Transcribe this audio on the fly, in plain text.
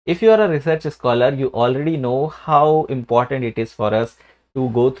If you are a research scholar, you already know how important it is for us to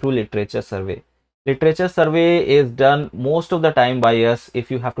go through literature survey. Literature survey is done most of the time by us if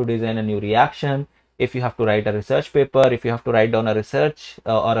you have to design a new reaction, if you have to write a research paper, if you have to write down a research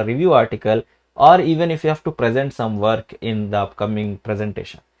or a review article, or even if you have to present some work in the upcoming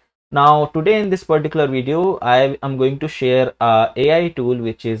presentation. Now, today in this particular video, I am going to share a AI tool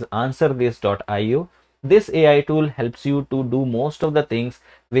which is answerthis.io. This AI tool helps you to do most of the things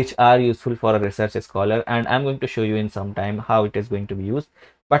which are useful for a research scholar, and I'm going to show you in some time how it is going to be used.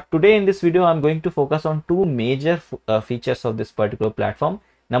 But today in this video, I'm going to focus on two major features of this particular platform.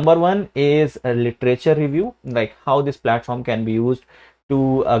 Number one is a literature review, like how this platform can be used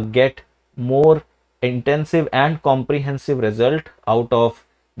to get more intensive and comprehensive result out of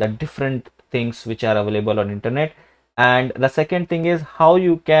the different things which are available on internet. And the second thing is how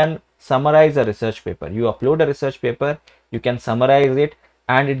you can summarize a research paper. You upload a research paper, you can summarize it,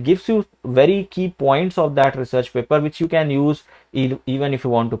 and it gives you very key points of that research paper which you can use even if you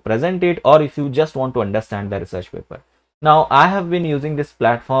want to present it or if you just want to understand the research paper. Now, I have been using this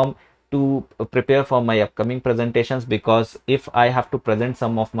platform to prepare for my upcoming presentations, because if I have to present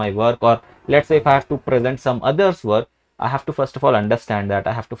some of my work, or let's say if I have to present some others work, I have to first of all understand that,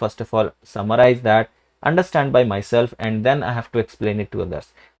 I have to first of all summarize that, understand by myself, and then I have to explain it to others.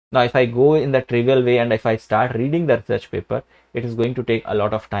 Now, if I go in the trivial way and if I start reading the research paper, it is going to take a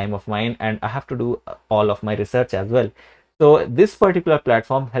lot of time of mine, and I have to do all of my research as well. So this particular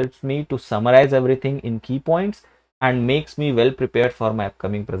platform helps me to summarize everything in key points and makes me well prepared for my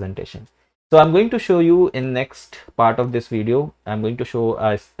upcoming presentation. So I'm going to show you in next part of this video. I'm going to show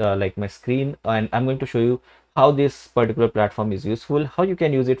us like my screen, and I'm going to show you how this particular platform is useful, how you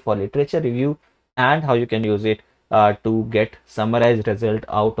can use it for literature review, and how you can use it to get summarized result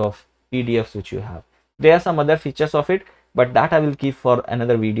out of PDFs which you have. There are some other features of it, but that I will keep for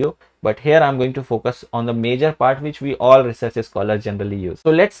another video. But here I'm going to focus on the major part which we all research scholars generally use.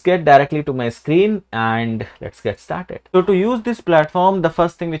 So let's get directly to my screen and let's get started. So to use this platform, the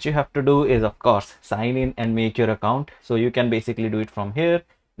first thing which you have to do is, of course, sign in and make your account. So you can basically do it from here.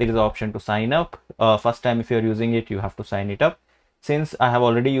 There is an option to sign up. First time if you're using it, you have to sign it up. Since I have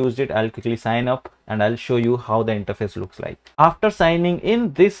already used it, I'll quickly sign up and I'll show you how the interface looks like. After signing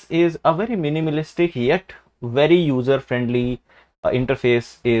in, this is a very minimalistic yet very user-friendly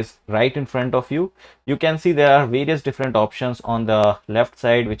interface is right in front of you. You can see there are various different options on the left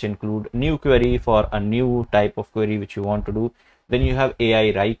side which include new query for a new type of query which you want to do. Then you have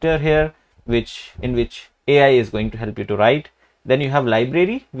AI writer here, in which AI is going to help you to write. Then you have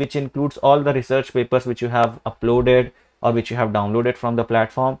library, which includes all the research papers which you have uploaded or which you have downloaded from the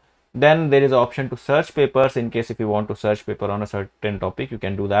platform. Then there is an option to search papers in case if you want to search paper on a certain topic, you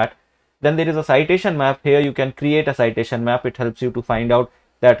can do that. Then there is a citation map. Here you can create a citation map. It helps you to find out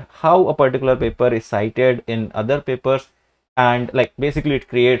that how a particular paper is cited in other papers, and like basically it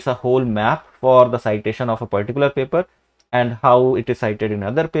creates a whole map for the citation of a particular paper and how it is cited in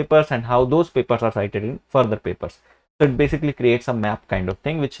other papers and how those papers are cited in further papers. So it basically creates a map kind of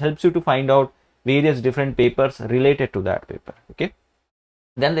thing which helps you to find out various different papers related to that paper. Okay.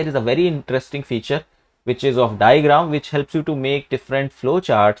 Then there is a very interesting feature which is of diagram, which helps you to make different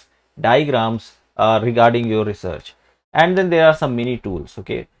flowcharts, diagrams regarding your research. And then there are some mini tools.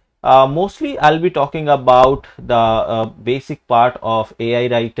 Okay. Mostly I'll be talking about the basic part of AI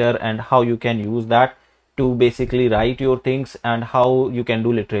writer and how you can use that to basically write your things and how you can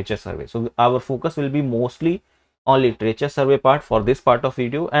do literature survey. So our focus will be mostly on literature survey part for this part of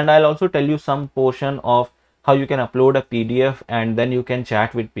video, and I'll also tell you some portion of how you can upload a PDF and then you can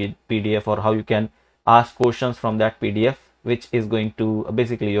chat with PDF, or how you can ask questions from that PDF, which is going to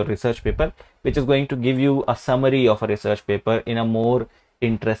basically your research paper, which is going to give you a summary of a research paper in a more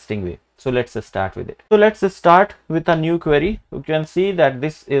interesting way. So let's start with it. So let's start with a new query. You can see that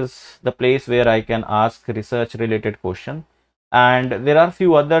this is the place where I can ask research related question. And there are a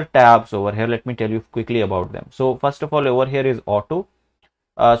few other tabs over here. Let me tell you quickly about them. So first of all, over here is auto.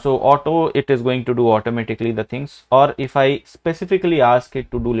 So auto, it is going to do automatically the things, or if I specifically ask it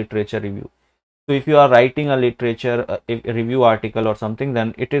to do literature review. So if you are writing a literature a review article or something,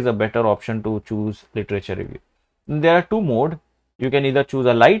 then it is a better option to choose literature review. There are two modes. You can either choose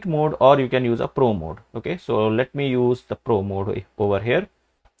a light mode or you can use a pro mode. Okay, so let me use the pro mode over here.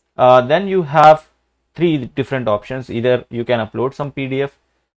 Then you have three different options. Either you can upload some PDF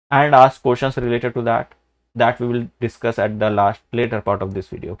and ask questions related to that we will discuss at the later part of this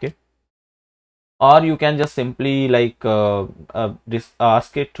video. Okay, or you can just simply like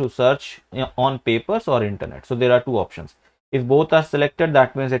ask it to search on papers or internet. So there are two options. If both are selected,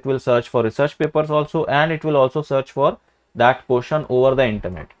 that means it will search for research papers also, and it will also search for that question over the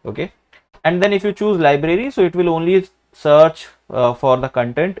internet. Okay, and then if you choose library, so it will only search for the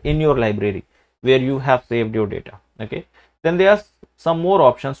content in your library where you have saved your data. Okay, then there are some more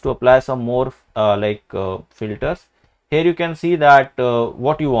options to apply some more filters. Here you can see that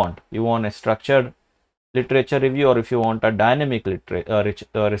what you want a structured literature review, or if you want a dynamic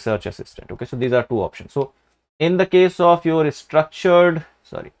research assistant. Okay, so these are two options. So in the case of your structured,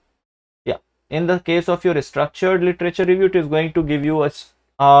 in the case of your structured literature review, it is going to give you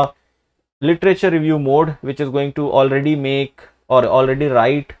a literature review mode, which is going to already make or already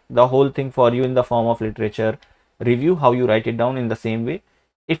write the whole thing for you in the form of literature review, how you write it down in the same way.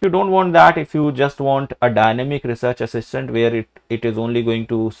 If you don't want that, if you just want a dynamic research assistant where it is only going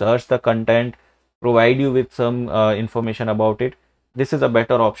to search the content, provide you with some information about it, this is a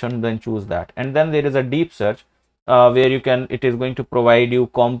better option, then choose that. And then there is a deep search where it is going to provide you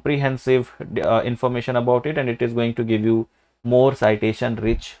comprehensive information about it, and it is going to give you more citation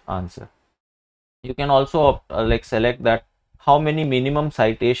rich answer. You can also select that how many minimum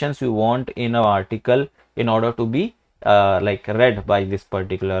citations you want in an article in order to be read by this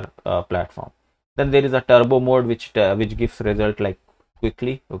particular platform. Then there is a turbo mode which gives result like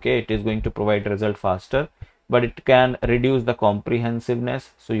quickly. Okay, it is going to provide result faster, but it can reduce the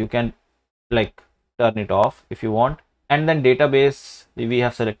comprehensiveness, so you can turn it off if you want. And then database, we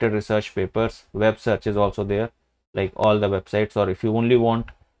have selected research papers. Web search is also there, like all the websites, or if you only want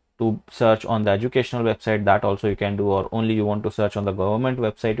to search on the educational website, that also you can do, or only you want to search on the government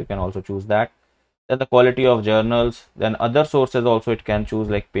website, you can also choose that. Then the quality of journals, then other sources also it can choose,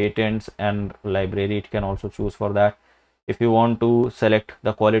 like patents and library, it can also choose for that. If you want to select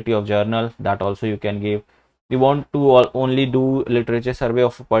the quality of journal, that also you can give. You want to only do literature survey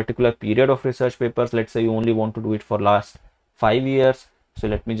of a particular period of research papers, let's say you only want to do it for last 5 years, so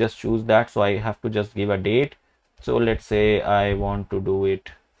let me just choose that. So I have to just give a date, so let's say I want to do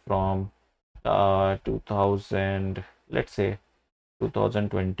it from 2000, let's say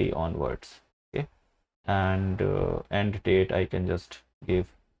 2020 onwards. Okay, and end date I can just give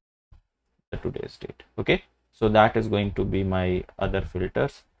the today's date. Okay, so that is going to be my other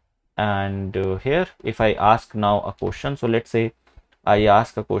filters. And here if I ask now a question, so let's say I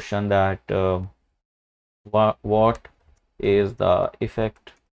ask a question that what is the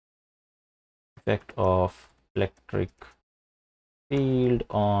effect of electric field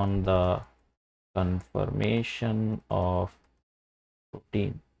on the conformation of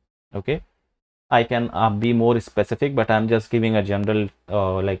protein. Okay, I can be more specific, but I'm just giving a general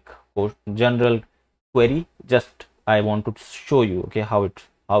general query. Just I want to show you, okay, how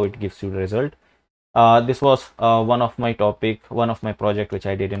it gives you the result. This was one of my project which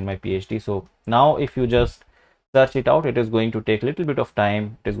I did in my PhD. So now if you just search it out, it is going to take a little bit of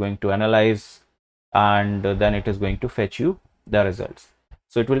time. It is going to analyze, and then it is going to fetch you the results.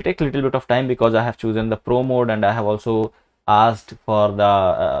 So it will take a little bit of time because I have chosen the pro mode, and I have also asked for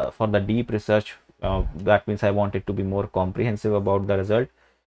the deep research. That means I want it to be more comprehensive about the result.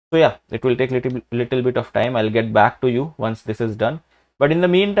 So yeah, it will take little bit of time. I'll get back to you once this is done. But in the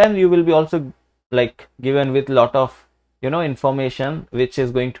meantime, you will be also given with lot of information which is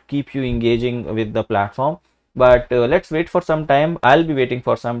going to keep you engaging with the platform. But let's wait for some time. I'll be waiting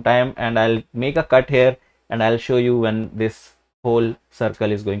for some time, and I'll make a cut here, and I'll show you when this whole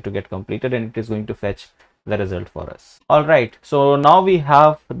circle is going to get completed and it is going to fetch the result for us. All right, so now we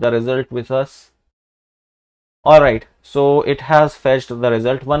have the result with us. All right, so it has fetched the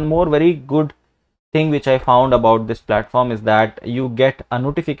result. One more very good thing which I found about this platform is that you get a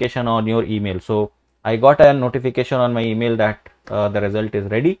notification on your email. So I got a notification on my email that the result is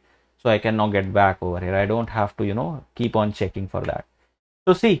ready, so I can now get back over here. I don't have to keep on checking for that.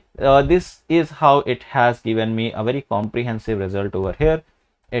 So see, this is how it has given me a very comprehensive result over here.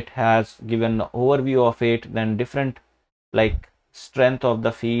 It has given the overview of it, then different strength of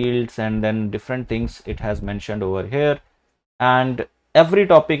the fields, and then different things it has mentioned over here, and every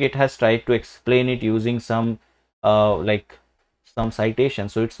topic it has tried to explain it using some some citation.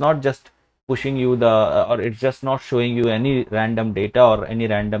 So it's not just pushing you or it's just not showing you any random data or any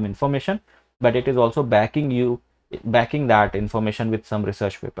random information, but it is also backing that information with some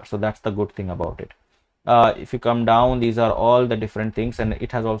research paper. So that's the good thing about it. If you come down, these are all the different things, and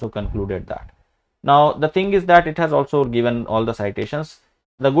it has also concluded that. Now the thing is that it has also given all the citations.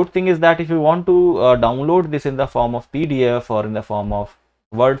 The good thing is that if you want to download this in the form of PDF or in the form of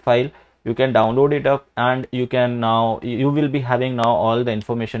Word file, you can download it up, and you will be having now all the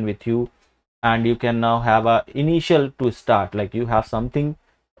information with you, and you can now have a initial to start, like you have something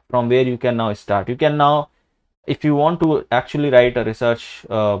from where you can now start. You can now, if you want to actually write a research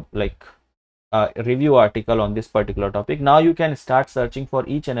review article on this particular topic. Now you can start searching for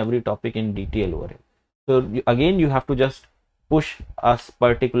each and every topic in detail over here. So again, you have to just push a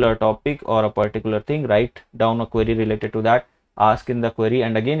particular topic or a particular thing, write down a query related to that, ask in the query,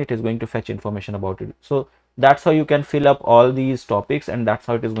 and again it is going to fetch information about it. So that's how you can fill up all these topics, and that's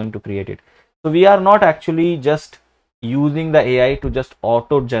how it is going to create it. So we are not actually just using the AI to just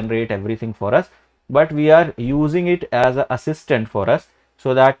auto generate everything for us, but we are using it as an assistant for us,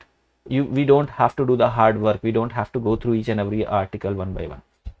 so that we don't have to do the hard work. We don't have to go through each and every article one by one.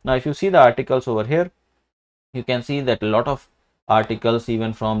 Now if you see the articles over here, you can see that a lot of articles,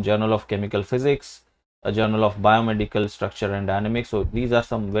 even from Journal of Chemical Physics, a Journal of Biomedical Structure and Dynamics. So these are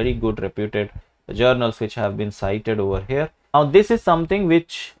some very good reputed journals which have been cited over here. Now this is something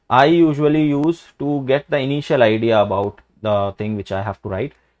which I usually use to get the initial idea about the thing which I have to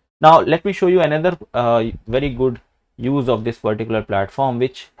write. Now let me show you another very good use of this particular platform,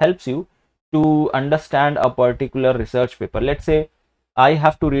 which helps you to understand a particular research paper. Let's say I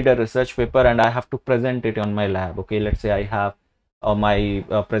have to read a research paper and I have to present it on my lab. Okay, let's say I have my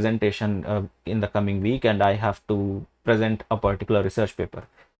presentation in the coming week, and I have to present a particular research paper.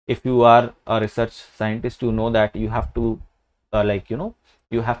 If you are a research scientist, you know that you have to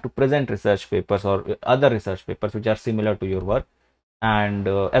you have to present research papers or other research papers which are similar to your work, and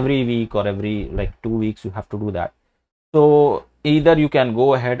every week or every 2 weeks you have to do that. So either you can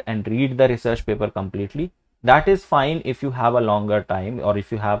go ahead and read the research paper completely. That is fine if you have a longer time, or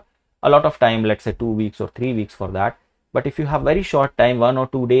if you have a lot of time, let's say 2 weeks or 3 weeks for that. But if you have very short time, 1 or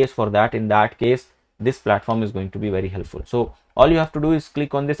 2 days for that, in that case this platform is going to be very helpful. So all you have to do is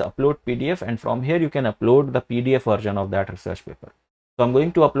click on this upload PDF, and from here you can upload the PDF version of that research paper. So I'm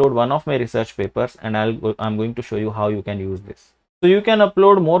going to upload one of my research papers, and I'm going to show you how you can use this. So you can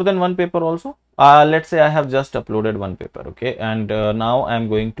upload more than one paper also. Let's say I have just uploaded one paper, okay, and now I'm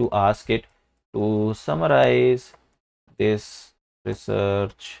going to ask it to summarize this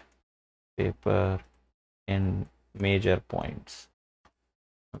research paper in major points.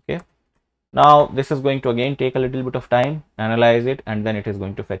 Okay, now this is going to again take a little bit of time, analyze it, and then it is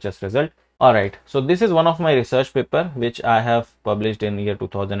going to fetch us result. All right, so this is one of my research paper which I have published in year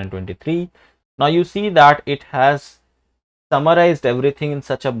 2023. Now you see that it has summarized everything in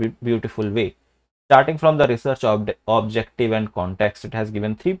such a beautiful way. Starting from the research objective and context, it has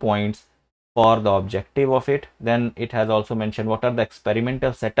given 3 points for the objective of it. Then it has also mentioned what are the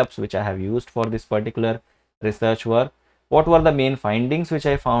experimental setups which I have used for this particular research work, what were the main findings which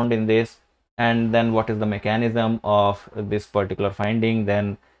I found in this, and then what is the mechanism of this particular finding.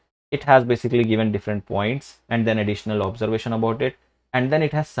 Then it has basically given different points and then additional observation about it, and then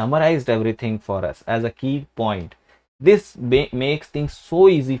it has summarized everything for us as a key point. This makes things so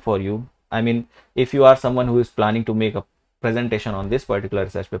easy for you. I mean, if you are someone who is planning to make a presentation on this particular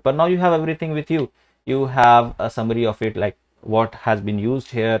research paper, now you have everything with you. You have a summary of it, like what has been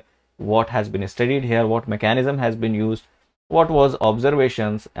used here, what has been studied here, what mechanism has been used, what was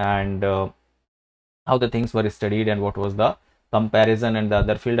observations, and how the things were studied, and what was the comparison and the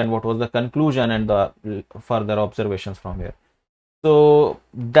other field, and what was the conclusion and the further observations from here. So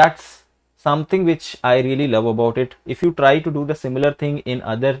that's something which I really love about it. If you try to do the similar thing in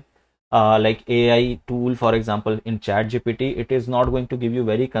other like AI tool, for example in ChatGPT, it is not going to give you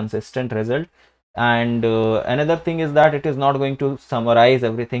very consistent result. And another thing is that it is not going to summarize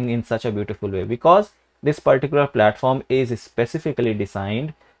everything in such a beautiful way, because this particular platform is specifically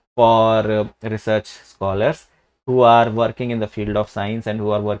designed for research scholars who are working in the field of science and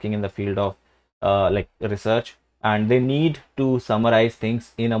who are working in the field of research, and they need to summarize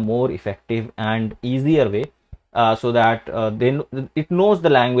things in a more effective and easier way, so that it knows the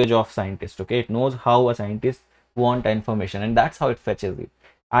language of scientists. Okay, it knows how a scientist want information, and that's how it fetches it.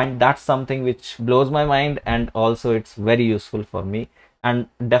 And that's something which blows my mind, and also it's very useful for me, and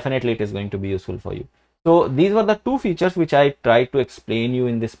definitely it is going to be useful for you. So these were the 2 features which I tried to explain you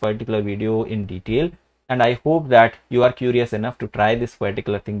in this particular video in detail, and I hope that you are curious enough to try this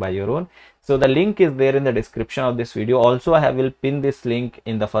particular thing by your own. So the link is there in the description of this video. Also, I will pin this link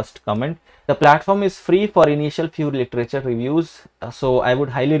in the first comment. The platform is free for initial few literature reviews, so I would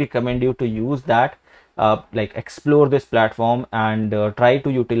highly recommend you to use that. Explore this platform and try to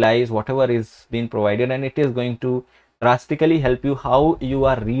utilize whatever is being provided, and it is going to drastically help you how you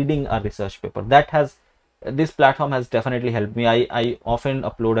are reading a research paper. This platform has definitely helped me. I often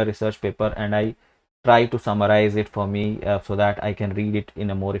upload a research paper and I try to summarize it for me, so that I can read it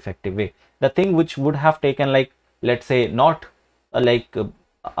in a more effective way. The thing which would have taken let's say not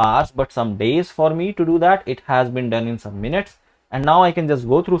hours but some days for me to do that, it has been done in some minutes, and now I can just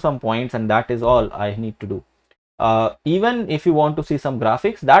go through some points, and that is all I need to do. Even if you want to see some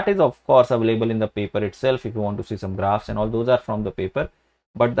graphics, that is of course available in the paper itself. If you want to see some graphs and all, those are from the paper.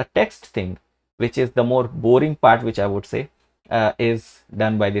 But the text thing, which is the more boring part, which I would say, is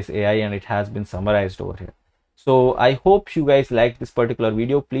done by this AI, and it has been summarized over here. So I hope you guys like this particular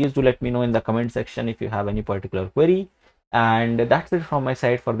video. Please do let me know in the comment section if you have any particular query. And that's it from my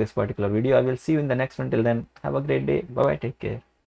side for this particular video. I will see you in the next one. Till then, have a great day. Bye bye. Take care.